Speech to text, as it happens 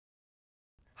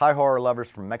Hi, horror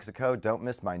lovers from Mexico. Don't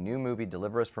miss my new movie,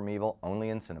 Deliver Us from Evil, only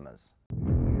in cinemas.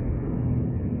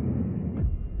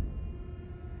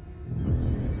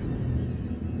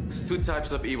 There's two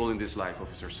types of evil in this life,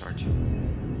 Officer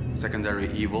Sargent.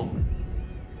 Secondary evil,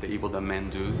 the evil that men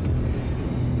do,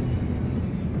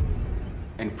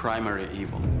 and primary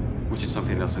evil, which is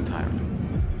something else entirely.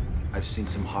 I've seen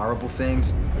some horrible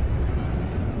things.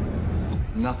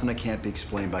 Nothing that can't be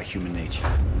explained by human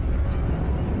nature.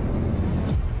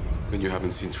 Then you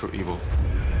haven't seen true evil.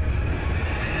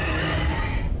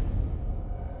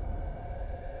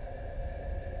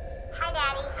 Hi,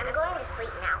 Daddy. I'm going to sleep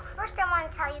now. First, I want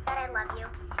to tell you that I love you,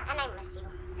 and I miss you.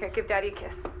 Here, give Daddy a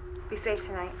kiss. Be safe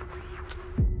tonight.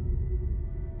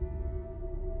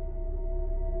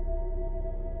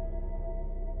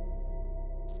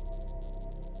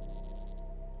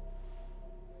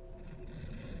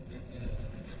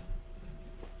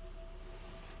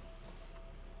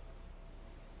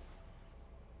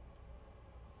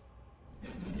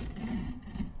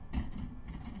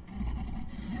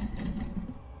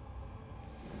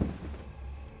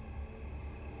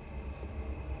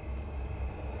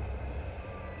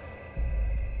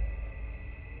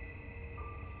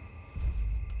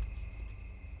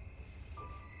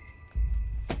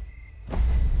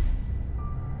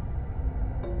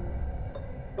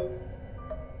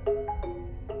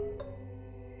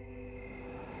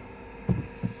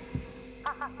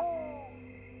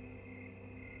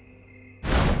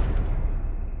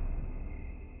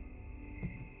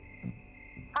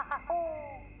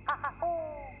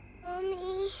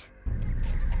 Mommy.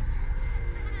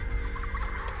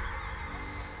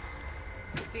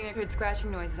 I've heard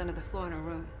scratching noises under the floor in her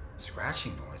room.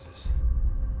 Scratching noises?